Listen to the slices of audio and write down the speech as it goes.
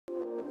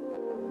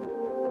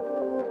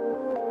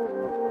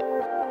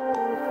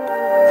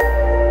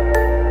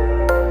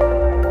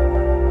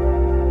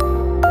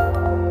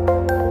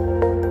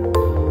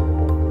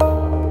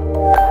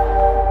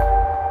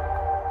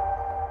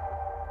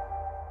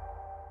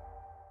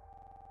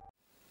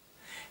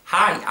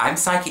Hi, I'm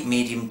Psychic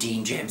Medium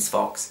Dean James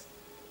Fox,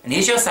 and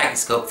here's your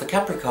horoscope for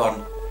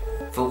Capricorn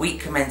for week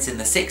commencing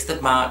the 6th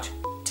of March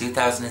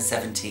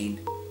 2017.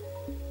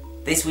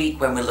 This week,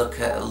 when we look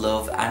at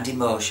love and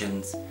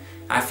emotions,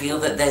 I feel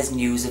that there's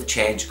news of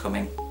change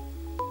coming.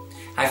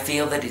 I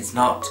feel that it's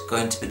not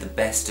going to be the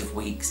best of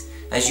weeks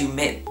as you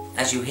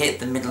hit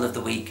the middle of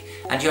the week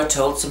and you're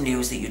told some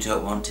news that you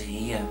don't want to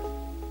hear.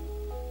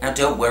 Now,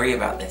 don't worry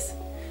about this.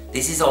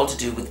 This is all to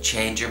do with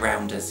change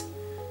around us.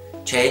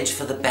 Change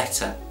for the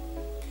better.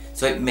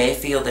 So it may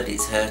feel that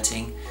it's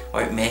hurting,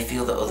 or it may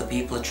feel that other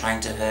people are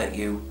trying to hurt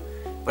you.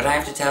 But I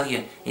have to tell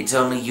you, it's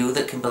only you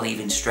that can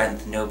believe in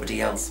strength,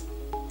 nobody else.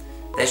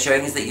 They're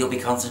showing us that you'll be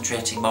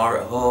concentrating more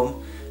at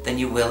home than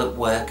you will at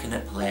work and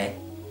at play.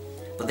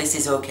 But this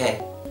is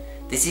okay.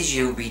 This is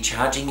you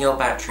recharging your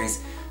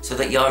batteries so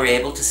that you're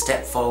able to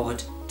step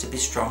forward to be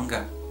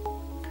stronger.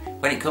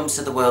 When it comes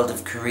to the world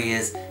of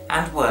careers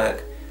and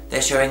work,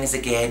 they're showing us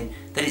again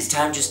that it's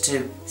time just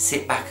to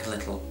sit back a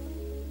little.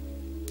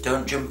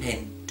 Don't jump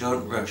in,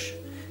 don't rush.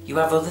 You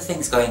have other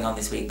things going on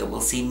this week that will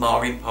seem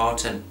more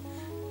important.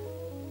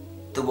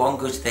 The one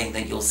good thing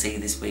that you'll see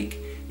this week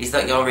is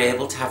that you're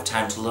able to have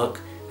time to look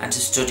and to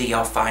study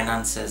your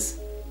finances.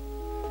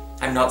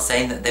 I'm not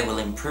saying that they will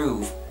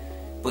improve,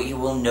 but you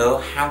will know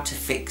how to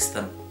fix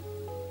them.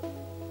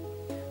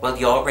 While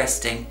you're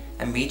resting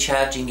and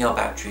recharging your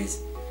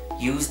batteries,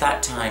 use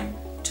that time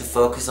to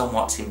focus on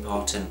what's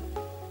important,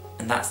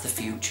 and that's the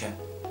future.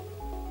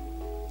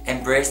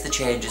 Embrace the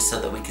changes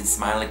so that we can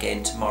smile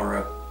again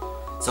tomorrow.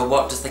 So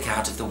what does the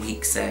card of the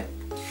week say?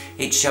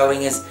 It's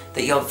showing us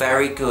that you're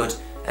very good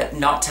at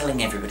not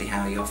telling everybody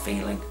how you're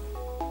feeling.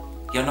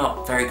 You're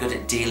not very good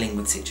at dealing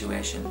with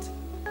situations.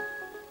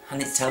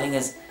 And it's telling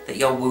us that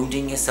you're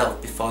wounding yourself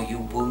before you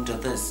wound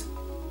others.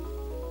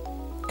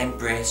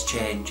 Embrace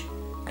change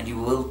and you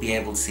will be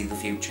able to see the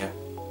future.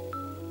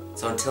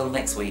 So until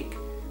next week,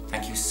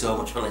 thank you so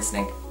much for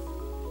listening.